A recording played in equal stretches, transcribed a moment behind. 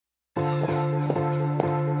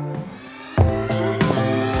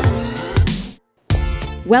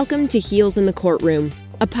Welcome to Heels in the Courtroom,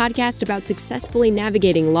 a podcast about successfully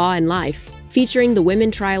navigating law and life, featuring the women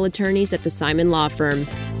trial attorneys at the Simon Law Firm.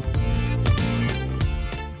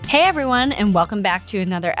 Hey everyone, and welcome back to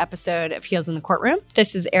another episode of Heels in the Courtroom.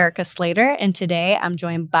 This is Erica Slater, and today I'm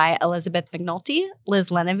joined by Elizabeth McNulty, Liz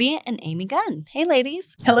Lenevy, and Amy Gunn. Hey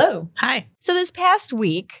ladies. Hello. Hi. So this past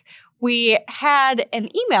week, we had an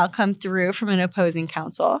email come through from an opposing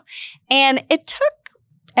counsel, and it took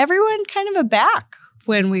everyone kind of aback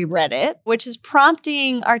when we read it, which is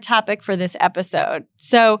prompting our topic for this episode.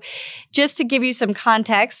 So just to give you some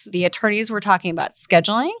context, the attorneys were talking about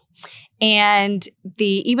scheduling, and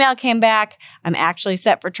the email came back, I'm actually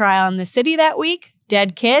set for trial in the city that week,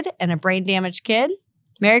 dead kid and a brain damaged kid.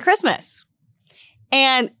 Merry Christmas.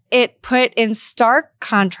 And it put in stark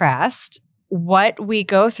contrast what we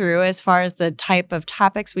go through as far as the type of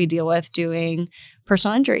topics we deal with doing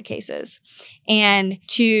personal injury cases. And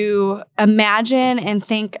to imagine and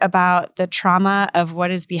think about the trauma of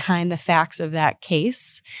what is behind the facts of that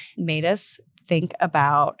case made us think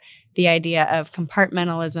about the idea of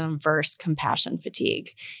compartmentalism versus compassion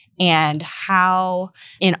fatigue, and how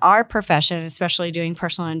in our profession, especially doing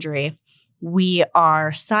personal injury, we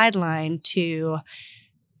are sidelined to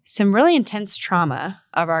some really intense trauma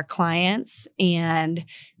of our clients and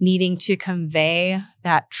needing to convey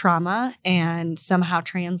that trauma and somehow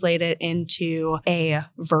translate it into a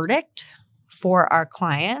verdict for our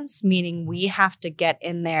clients, meaning we have to get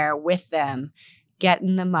in there with them, get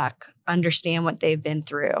in the muck, understand what they've been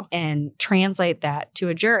through, and translate that to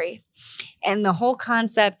a jury. And the whole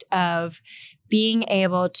concept of being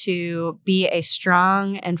able to be a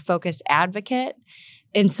strong and focused advocate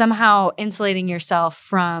and somehow insulating yourself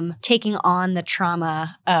from taking on the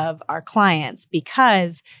trauma of our clients,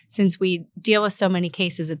 because since we deal with so many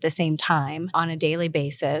cases at the same time on a daily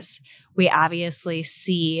basis, we obviously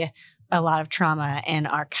see a lot of trauma and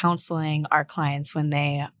are counseling our clients when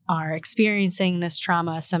they are experiencing this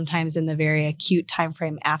trauma, sometimes in the very acute time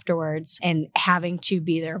frame afterwards, and having to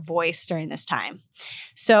be their voice during this time.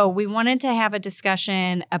 So we wanted to have a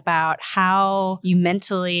discussion about how you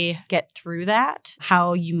mentally get through that,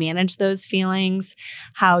 how you manage those feelings,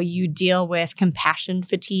 how you deal with compassion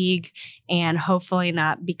fatigue, and hopefully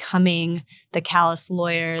not becoming the callous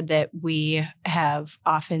lawyer that we have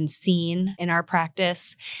often seen in our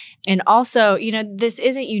practice. And also, this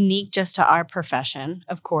isn't unique just to our profession.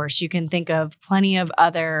 Of course, you can think of plenty of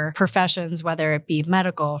other professions, whether it be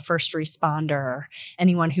medical, first responder,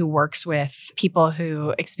 anyone who works with people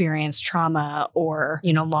who experience trauma or,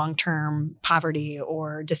 long-term poverty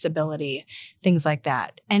or disability, things like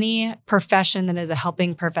that. Any profession that is a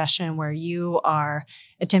helping profession where you are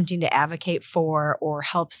attempting to advocate for or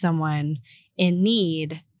help someone in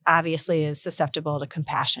need obviously is susceptible to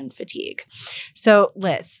compassion fatigue. So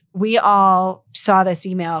Liz, we all saw this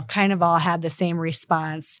email, kind of all had the same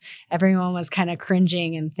response. Everyone was kind of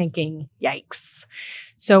cringing and thinking, yikes.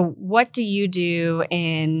 So what do you do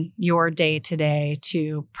in your day-to-day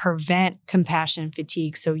to prevent compassion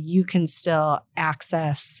fatigue so you can still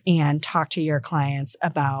access and talk to your clients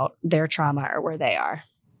about their trauma or where they are?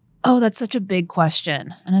 Oh, that's such a big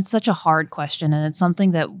question. And it's such a hard question. And it's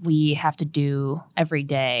something that we have to do every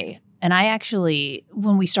day. And I actually,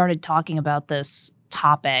 when we started talking about this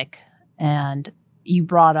topic and you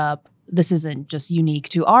brought up, this isn't just unique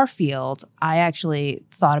to our field, I actually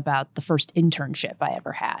thought about the first internship I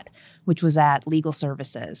ever had, which was at Legal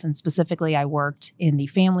Services. And specifically, I worked in the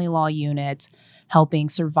family law unit, helping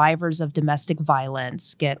survivors of domestic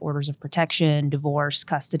violence get orders of protection, divorce,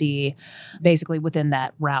 custody, basically within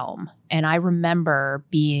that realm. And I remember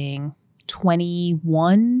being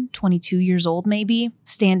 21, 22 years old, maybe,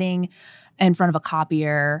 standing in front of a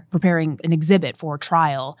copier, preparing an exhibit for a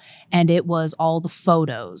trial. And it was all the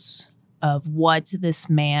photos of what this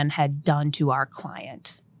man had done to our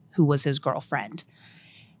client, who was his girlfriend.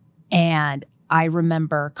 And I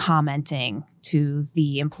remember commenting to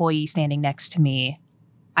the employee standing next to me,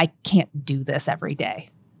 I can't do this every day.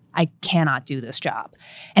 I cannot do this job.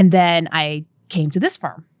 And then I came to this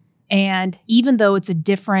firm. And even though it's a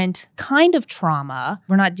different kind of trauma,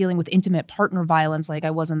 we're not dealing with intimate partner violence like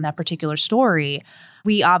I was in that particular story.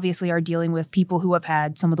 We obviously are dealing with people who have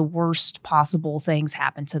had some of the worst possible things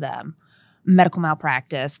happen to them. Medical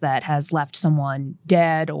malpractice that has left someone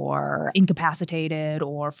dead or incapacitated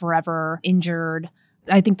or forever injured.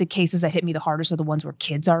 I think the cases that hit me the hardest are the ones where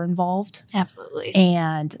kids are involved. Absolutely.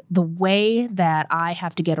 And the way that I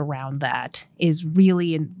have to get around that is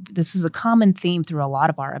really, and this is a common theme through a lot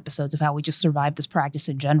of our episodes of how we just survive this practice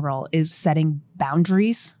in general, is setting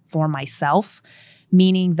boundaries for myself,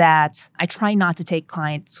 meaning that I try not to take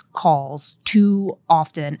clients' calls too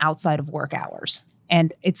often outside of work hours.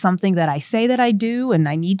 And it's something that I say that I do and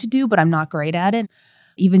I need to do, but I'm not great at it.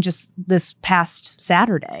 Even just this past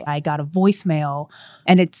Saturday, I got a voicemail,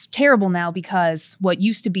 and it's terrible now because what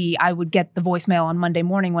used to be I would get the voicemail on Monday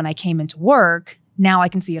morning when I came into work. Now I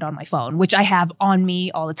can see it on my phone, which I have on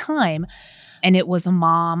me all the time. And it was a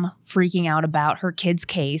mom freaking out about her kid's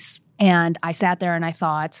case. And I sat there and I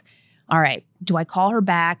thought, all right, do I call her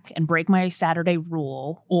back and break my Saturday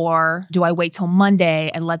rule? Or do I wait till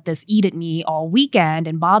Monday and let this eat at me all weekend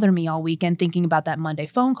and bother me all weekend thinking about that Monday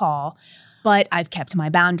phone call? But I've kept my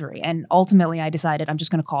boundary. And ultimately, I decided I'm just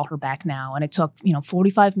going to call her back now. And it took,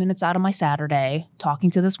 45 minutes out of my Saturday talking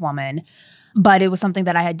to this woman. But it was something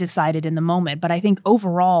that I had decided in the moment. But I think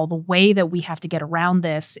overall, the way that we have to get around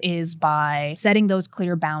this is by setting those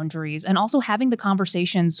clear boundaries and also having the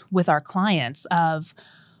conversations with our clients of,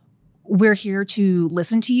 we're here to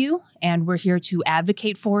listen to you and we're here to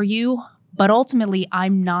advocate for you. But ultimately,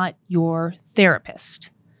 I'm not your therapist.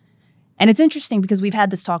 And it's interesting because we've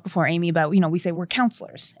had this talk before, Amy, about, we say we're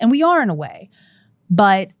counselors, and we are in a way,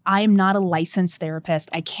 but I'm not a licensed therapist.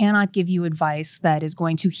 I cannot give you advice that is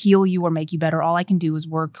going to heal you or make you better. All I can do is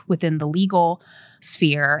work within the legal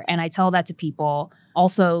sphere. And I tell that to people.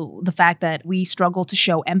 Also, the fact that we struggle to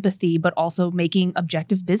show empathy, but also making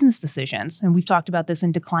objective business decisions. And we've talked about this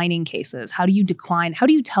in declining cases. How do you decline? How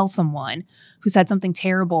do you tell someone who's had something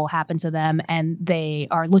terrible happen to them and they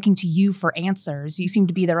are looking to you for answers? You seem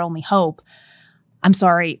to be their only hope. I'm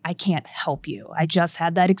sorry, I can't help you. I just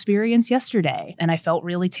had that experience yesterday and I felt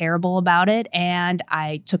really terrible about it. And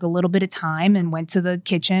I took a little bit of time and went to the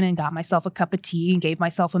kitchen and got myself a cup of tea and gave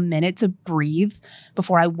myself a minute to breathe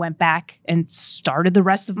before I went back and started the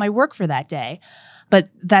rest of my work for that day. But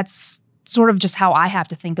that's sort of just how I have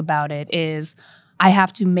to think about it is I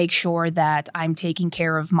have to make sure that I'm taking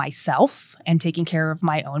care of myself and taking care of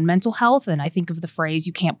my own mental health. And I think of the phrase,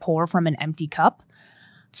 you can't pour from an empty cup.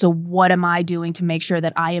 So what am I doing to make sure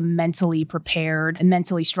that I am mentally prepared and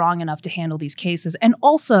mentally strong enough to handle these cases? And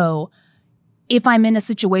also, if I'm in a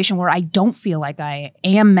situation where I don't feel like I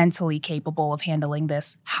am mentally capable of handling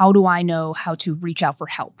this, how do I know how to reach out for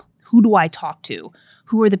help? Who do I talk to?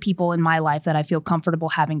 Who are the people in my life that I feel comfortable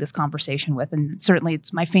having this conversation with? And certainly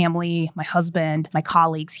it's my family, my husband, my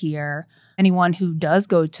colleagues here, anyone who does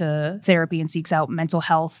go to therapy and seeks out mental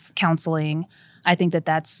health counseling. I think that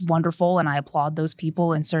that's wonderful, and I applaud those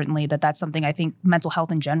people, and certainly that's something I think mental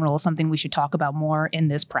health in general is something we should talk about more in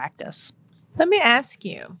this practice. Let me ask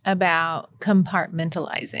you about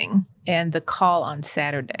compartmentalizing and the call on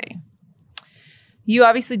Saturday. You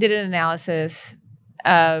obviously did an analysis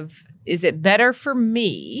of, is it better for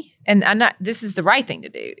me, and this is the right thing to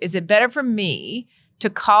do, is it better for me to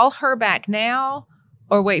call her back now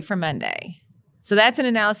or wait for Monday? So that's an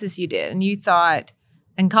analysis you did, and you thought,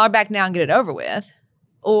 and call her back now and get it over with.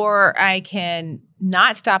 Or I can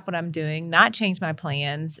not stop what I'm doing, not change my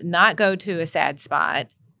plans, not go to a sad spot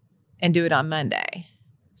and do it on Monday.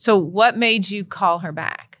 So what made you call her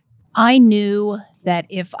back? I knew that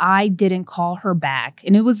if I didn't call her back,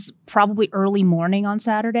 and it was probably early morning on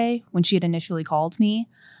Saturday when she had initially called me,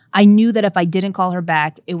 I knew that if I didn't call her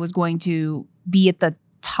back, it was going to be at the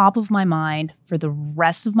top of my mind for the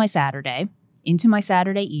rest of my Saturday, into my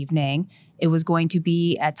Saturday evening. It was going to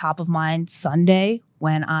be at top of mind Sunday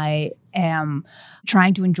when I am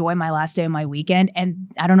trying to enjoy my last day of my weekend.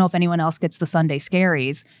 And I don't know if anyone else gets the Sunday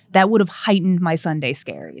scaries. That would have heightened my Sunday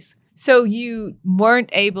scaries. So you weren't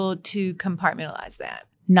able to compartmentalize that?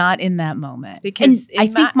 Not in that moment. Because I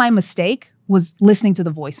think my mistake was listening to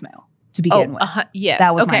the voicemail to begin with. Yes.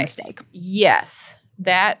 That was my mistake. Yes.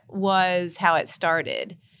 That was how it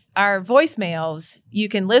started. Our voicemails, you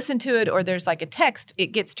can listen to it or there's like a text, it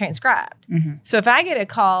gets transcribed. Mm-hmm. So if I get a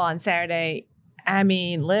call on Saturday,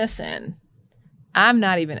 listen, I'm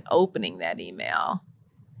not even opening that email.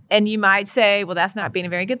 And you might say, well, that's not being a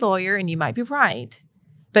very good lawyer, and you might be right.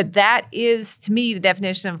 But that is, to me, the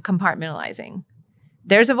definition of compartmentalizing.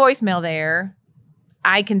 There's a voicemail there.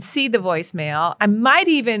 I can see the voicemail. I might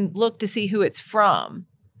even look to see who it's from.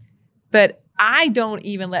 But I don't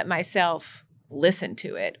even let myself listen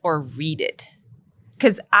to it or read it.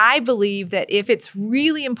 Because I believe that if it's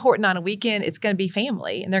really important on a weekend, it's going to be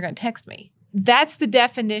family and they're going to text me. That's the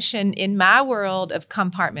definition in my world of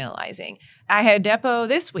compartmentalizing. I had a depo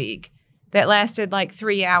this week that lasted like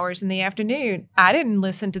 3 hours in the afternoon. I didn't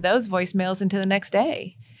listen to those voicemails until the next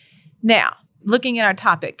day. Now, looking at our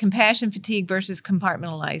topic, compassion fatigue versus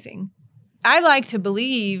compartmentalizing. I like to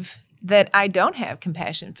believe that I don't have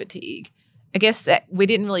compassion fatigue. I guess that we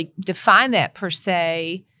didn't really define that per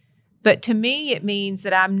se, but to me, it means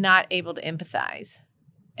that I'm not able to empathize.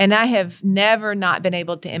 And I have never not been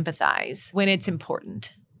able to empathize when it's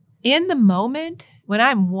important. In the moment, when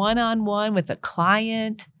I'm one-on-one with a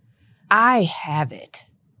client, I have it.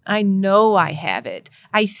 I know I have it.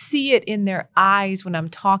 I see it in their eyes when I'm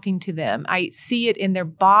talking to them. I see it in their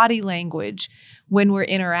body language when we're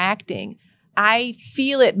interacting. I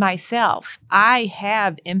feel it myself. I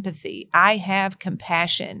have empathy. I have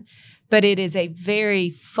compassion, but it is a very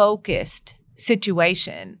focused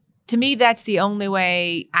situation. To me, that's the only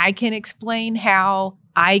way I can explain how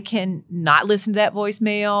I can not listen to that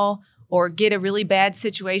voicemail or get a really bad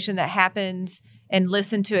situation that happens and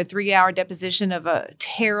listen to a 3-hour deposition of a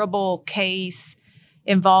terrible case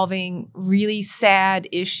involving really sad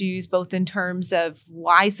issues, both in terms of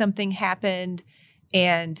why something happened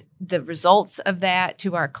and the results of that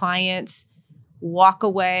to our clients, walk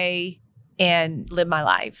away and live my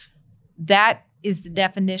life. That is the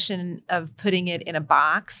definition of putting it in a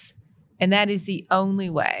box. And that is the only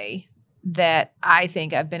way that I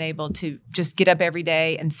think I've been able to just get up every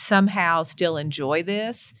day and somehow still enjoy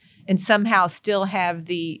this and somehow still have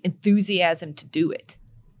the enthusiasm to do it.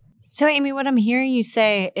 So, Amy, what I'm hearing you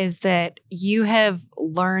say is that you have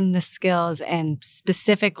learned the skills and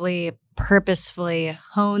specifically, purposefully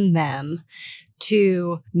honed them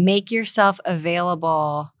to make yourself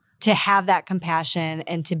available to have that compassion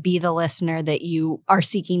and to be the listener that you are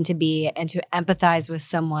seeking to be and to empathize with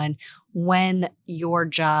someone when your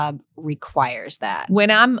job requires that.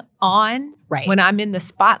 When I'm on, right. When I'm in the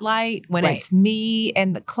spotlight, when right. It's me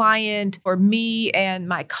and the client or me and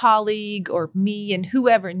my colleague or me and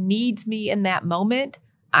whoever needs me in that moment,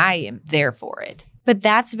 I am there for it. But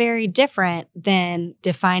that's very different than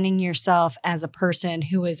defining yourself as a person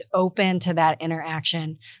who is open to that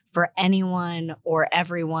interaction for anyone or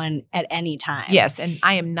everyone at any time. Yes, and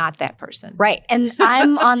I am not that person. Right. And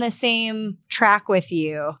I'm on the same track with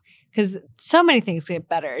you because so many things get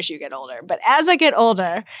better as you get older. But as I get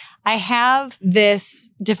older, I have this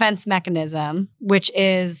defense mechanism, which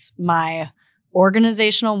is my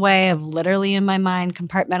organizational way of literally in my mind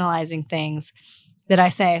compartmentalizing things that I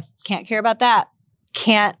say, can't care about that.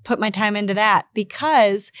 Can't put my time into that.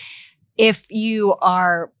 Because if you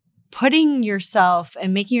are putting yourself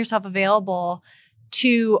and making yourself available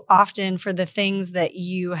too often for the things that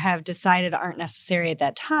you have decided aren't necessary at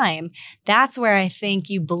that time, that's where I think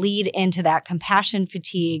you bleed into that compassion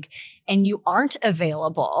fatigue and you aren't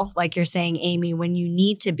available, like you're saying, Amy, when you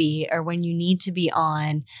need to be or when you need to be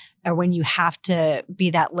on or when you have to be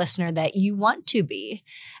that listener that you want to be.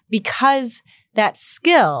 Because that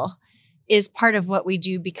skill is part of what we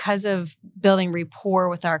do because of building rapport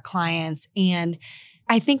with our clients. And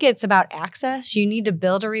I think it's about access. You need to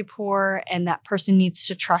build a rapport and that person needs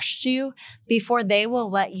to trust you before they will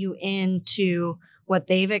let you into what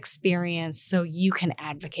they've experienced so you can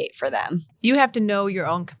advocate for them. You have to know your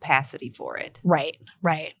own capacity for it. Right,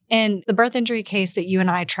 right. And the birth injury case that you and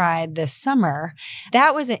I tried this summer,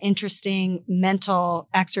 that was an interesting mental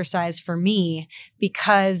exercise for me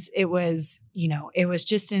because it was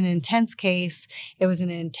just an intense case. It was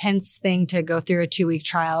an intense thing to go through a 2-week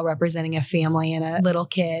trial representing a family and a little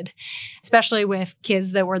kid, especially with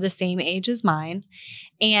kids that were the same age as mine.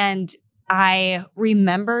 And I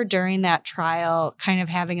remember during that trial kind of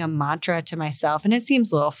having a mantra to myself, and it seems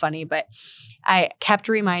a little funny, but I kept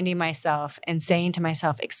reminding myself and saying to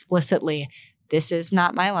myself explicitly, this is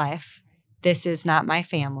not my life. This is not my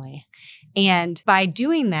family. And by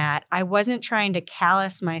doing that, I wasn't trying to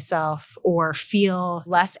callous myself or feel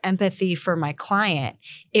less empathy for my client.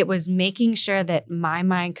 It was making sure that my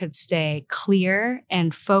mind could stay clear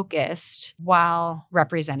and focused while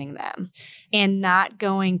representing them and not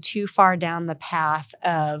going too far down the path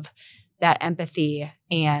of that empathy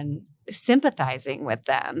and sympathizing with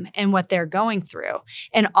them and what they're going through,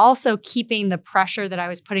 and also keeping the pressure that I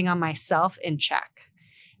was putting on myself in check.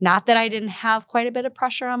 Not that I didn't have quite a bit of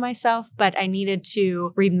pressure on myself, but I needed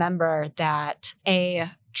to remember that a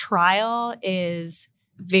trial is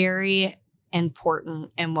very important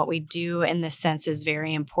and what we do in this sense is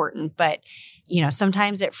very important. But,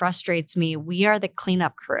 sometimes it frustrates me. We are the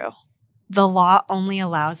cleanup crew. The law only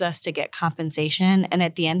allows us to get compensation. And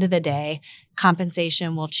at the end of the day,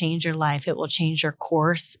 compensation will change your life. It will change your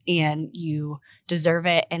course and you deserve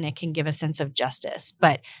it. And it can give a sense of justice.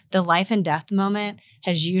 But the life and death moment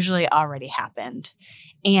has usually already happened.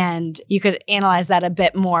 And you could analyze that a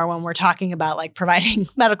bit more when we're talking about like providing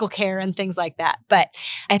medical care and things like that. But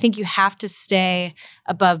I think you have to stay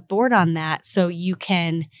above board on that so you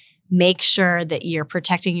can make sure that you're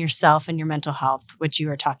protecting yourself and your mental health, which you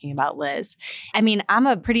were talking about, Liz. I mean, I'm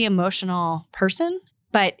a pretty emotional person,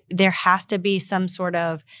 but there has to be some sort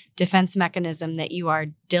of defense mechanism that you are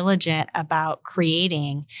diligent about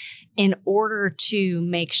creating in order to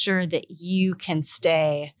make sure that you can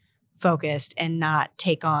stay focused and not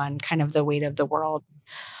take on kind of the weight of the world.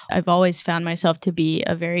 I've always found myself to be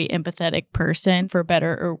a very empathetic person, for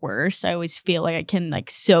better or worse. I always feel like I can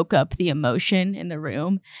like soak up the emotion in the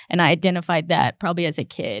room. And I identified that probably as a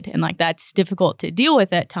kid. And like that's difficult to deal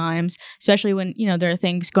with at times, especially when, you know, there are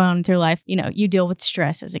things going on in your life. You know, you deal with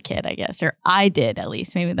stress as a kid, I guess, or I did at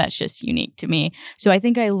least. Maybe that's just unique to me. So I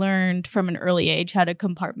think I learned from an early age how to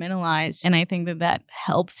compartmentalize. And I think that that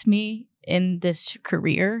helps me in this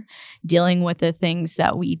career, dealing with the things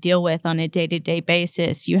that we deal with on a day-to-day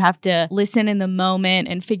basis. You have to listen in the moment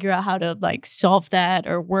and figure out how to like solve that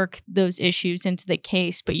or work those issues into the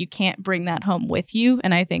case, but you can't bring that home with you.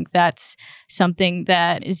 And I think that's something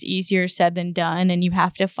that is easier said than done. And you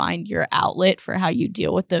have to find your outlet for how you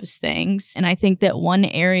deal with those things. And I think that one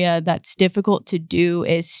area that's difficult to do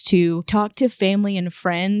is to talk to family and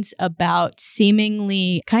friends about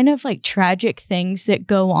seemingly kind of like tragic things that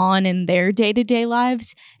go on in their day-to-day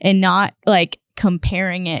lives and not like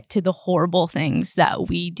comparing it to the horrible things that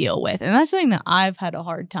we deal with. And that's something that I've had a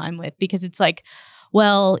hard time with, because it's like,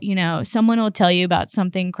 well, you know, someone will tell you about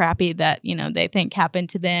something crappy that, you know, they think happened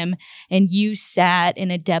to them, and you sat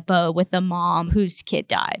in a depot with a mom whose kid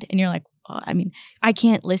died, and you're like, I mean, I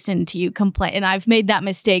can't listen to you complain. And I've made that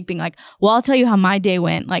mistake being like, well, I'll tell you how my day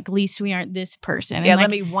went. Like, at least we aren't this person. Yeah, and like,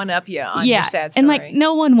 let me one up you on your sad story. And like,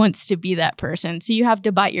 no one wants to be that person. So you have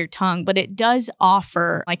to bite your tongue. But it does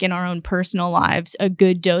offer, like in our own personal lives, a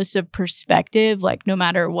good dose of perspective. Like, no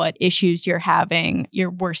matter what issues you're having,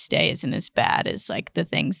 your worst day isn't as bad as like the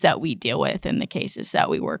things that we deal with and the cases that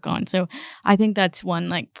we work on. So I think that's one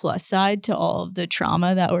like plus side to all of the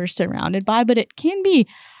trauma that we're surrounded by. But it can be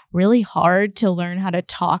really hard to learn how to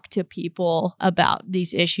talk to people about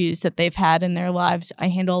these issues that they've had in their lives. I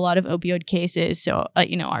handle a lot of opioid cases. So,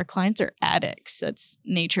 you know, our clients are addicts. That's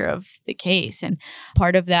nature of the case. And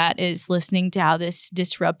part of that is listening to how this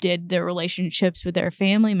disrupted their relationships with their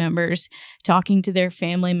family members, talking to their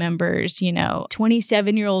family members. You know,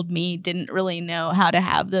 27-year-old me didn't really know how to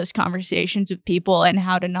have those conversations with people and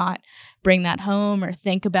how to not bring that home or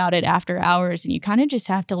think about it after hours. And you kind of just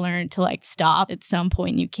have to learn to like stop at some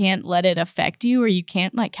point. You can't let it affect you, or you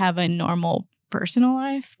can't like have a normal personal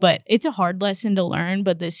life. But it's a hard lesson to learn.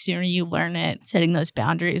 But the sooner you learn it, setting those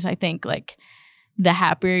boundaries, I think like the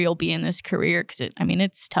happier you'll be in this career. Because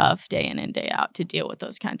it's tough day in and day out to deal with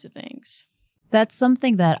those kinds of things. That's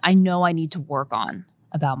something that I know I need to work on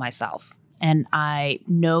about myself. And I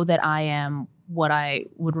know that I am what I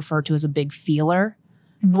would refer to as a big feeler.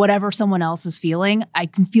 Whatever someone else is feeling, I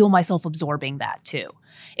can feel myself absorbing that too.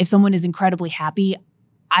 If someone is incredibly happy,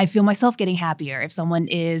 I feel myself getting happier. If someone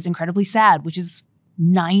is incredibly sad, which is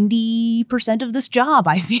 90% of this job,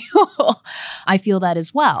 I feel that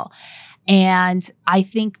as well. And I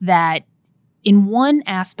think that in one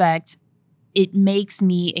aspect, it makes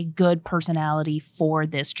me a good personality for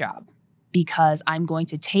this job, because I'm going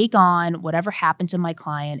to take on whatever happened to my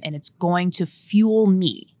client and it's going to fuel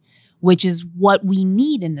me, which is what we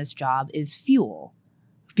need in this job, is fuel,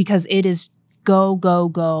 because it is go, go,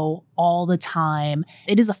 go all the time.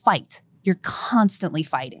 It is a fight. You're constantly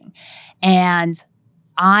fighting. And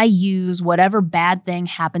I use whatever bad thing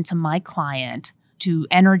happened to my client to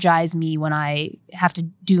energize me when I have to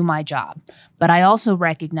do my job. But I also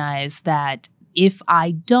recognize that if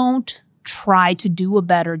I don't try to do a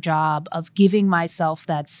better job of giving myself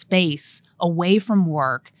that space away from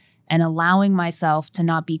work and allowing myself to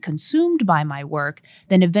not be consumed by my work,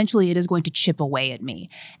 then eventually it is going to chip away at me.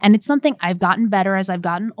 And it's something I've gotten better as I've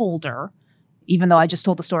gotten older, even though I just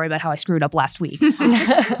told the story about how I screwed up last week.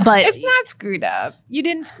 But it's not screwed up. You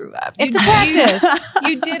didn't screw up. It's a practice.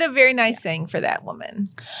 You did a very nice thing for that woman.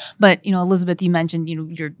 But, Elizabeth, you mentioned,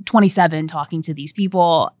 you're 27 talking to these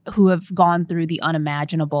people who have gone through the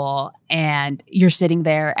unimaginable, and you're sitting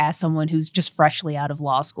there as someone who's just freshly out of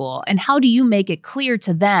law school. And how do you make it clear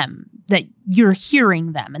to them that you're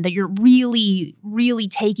hearing them and that you're really, really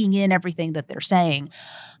taking in everything that they're saying?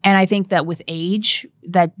 And I think that with age,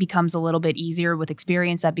 that becomes a little bit easier. With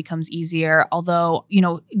experience, that becomes easier. Although,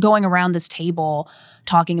 going around this table,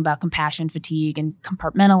 talking about compassion fatigue and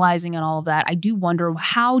compartmentalizing and all of that, I do wonder,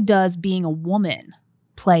 how does being a woman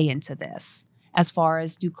play into this? As far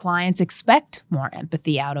as, do clients expect more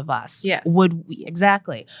empathy out of us? Yes. Would we?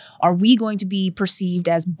 Exactly. Are we going to be perceived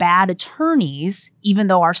as bad attorneys, even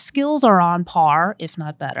though our skills are on par, if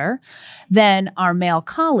not better, than our male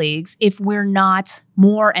colleagues, if we're not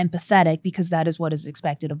more empathetic, because that is what is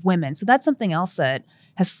expected of women? So that's something else that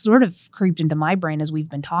has sort of creeped into my brain as we've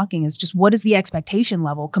been talking, is just, what is the expectation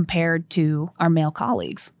level compared to our male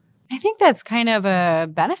colleagues? I think that's kind of a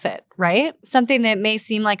benefit, right? Something that may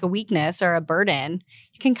seem like a weakness or a burden,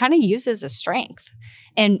 you can kind of use as a strength.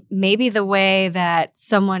 And maybe the way that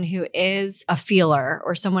someone who is a feeler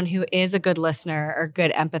or someone who is a good listener or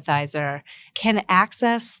good empathizer can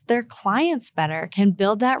access their clients better, can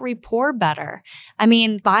build that rapport better. I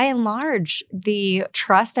mean, by and large, the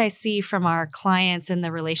trust I see from our clients and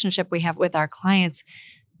the relationship we have with our clients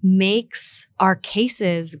makes our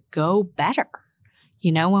cases go better.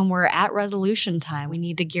 You know, when we're at resolution time, we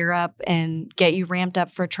need to gear up and get you ramped up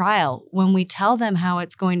for trial. When we tell them how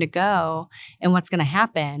it's going to go and what's going to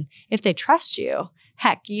happen, if they trust you,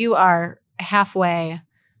 heck, you are halfway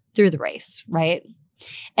through the race, right?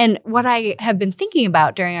 And what I have been thinking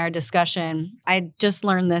about during our discussion, I just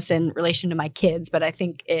learned this in relation to my kids, but I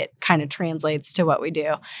think it kind of translates to what we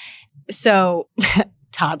do. So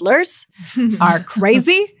toddlers are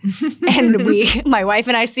crazy. And my wife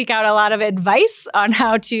and I seek out a lot of advice on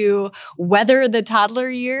how to weather the toddler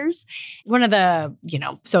years. One of the,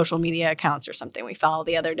 social media accounts or something we follow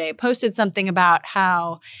the other day posted something about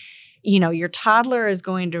how, your toddler is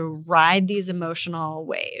going to ride these emotional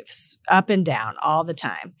waves up and down all the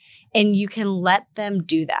time. And you can let them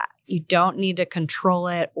do that. You don't need to control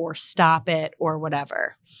it or stop it or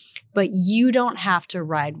whatever. But you don't have to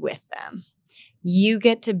ride with them. You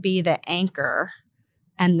get to be the anchor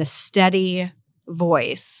and the steady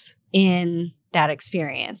voice in that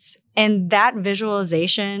experience. And that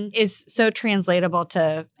visualization is so translatable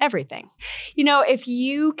to everything. If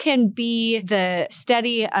you can be the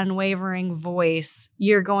steady, unwavering voice,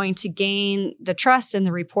 you're going to gain the trust and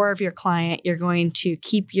the rapport of your client. You're going to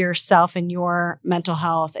keep yourself and your mental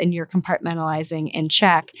health and your compartmentalizing in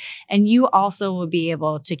check. And you also will be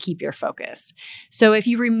able to keep your focus. So if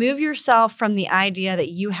you remove yourself from the idea that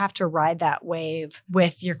you have to ride that wave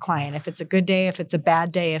with your client, if it's a good day, if it's a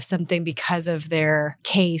bad day, if something because of their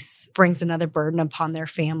case brings another burden upon their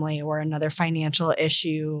family or another financial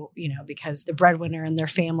issue, because the breadwinner in their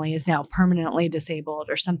family is now permanently disabled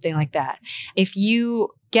or something like that. If you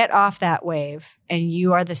get off that wave and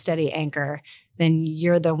you are the steady anchor, then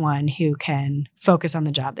you're the one who can focus on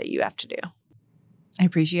the job that you have to do. I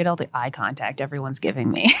appreciate all the eye contact everyone's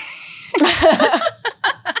giving me.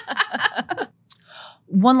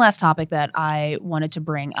 One last topic that I wanted to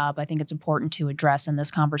bring up, I think it's important to address in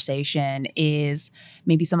this conversation, is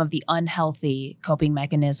maybe some of the unhealthy coping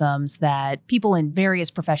mechanisms that people in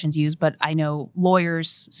various professions use, but I know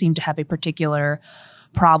lawyers seem to have a particular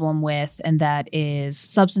problem with, and that is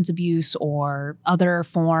substance abuse or other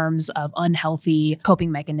forms of unhealthy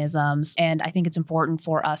coping mechanisms. And I think it's important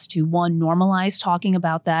for us to, one, normalize talking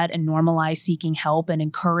about that and normalize seeking help and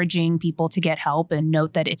encouraging people to get help, and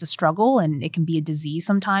note that it's a struggle and it can be a disease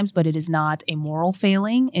sometimes, but it is not a moral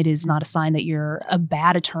failing. It is not a sign that you're a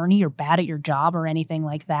bad attorney or bad at your job or anything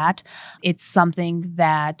like that. It's something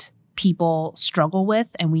that people struggle with,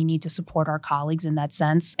 and we need to support our colleagues in that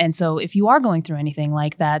sense. And so if you are going through anything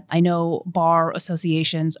like that, I know bar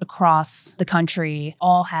associations across the country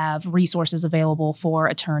all have resources available for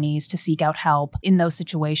attorneys to seek out help in those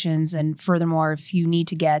situations. And furthermore, if you need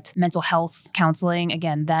to get mental health counseling,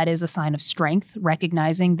 again, that is a sign of strength,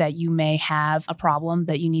 recognizing that you may have a problem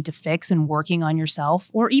that you need to fix and working on yourself.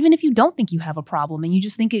 Or even if you don't think you have a problem and you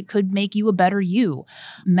just think it could make you a better you,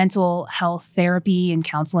 mental health therapy and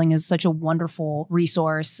counseling is such a wonderful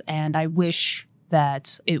resource, and I wish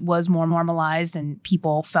that it was more normalized and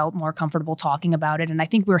people felt more comfortable talking about it. And I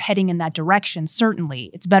think we're heading in that direction.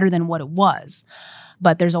 Certainly, it's better than what it was,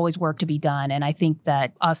 but there's always work to be done. And I think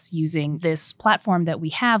that us using this platform that we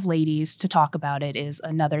have, ladies, to talk about it is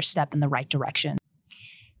another step in the right direction.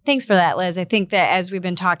 Thanks for that, Liz. I think that as we've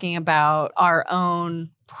been talking about our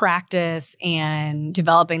own practice and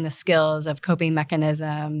developing the skills of coping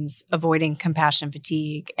mechanisms, avoiding compassion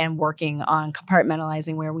fatigue, and working on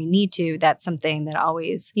compartmentalizing where we need to, that's something that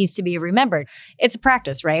always needs to be remembered. It's a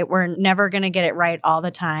practice, right? We're never going to get it right all the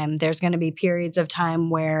time. There's going to be periods of time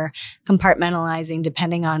where compartmentalizing,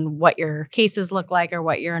 depending on what your cases look like or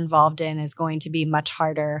what you're involved in, is going to be much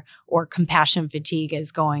harder, or compassion fatigue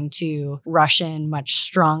is going to rush in much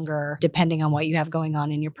stronger, depending on what you have going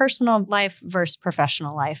on in your personal life versus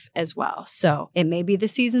professional life as well. So it may be the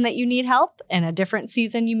season that you need help, and a different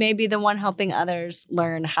season you may be the one helping others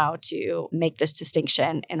learn how to make this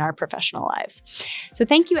distinction in our professional lives. So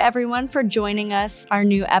thank you everyone for joining us. Our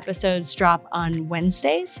new episodes drop on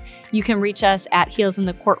Wednesdays. You can reach us at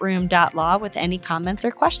heelsinthecourtroom.law with any comments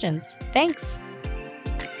or questions. Thanks.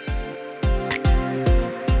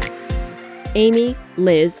 Amy,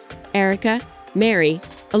 Liz, Erica, Mary,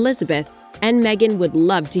 Elizabeth, and Megan would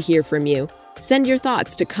love to hear from you. Send your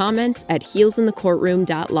thoughts to comments at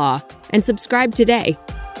heelsinthecourtroom.law and subscribe today.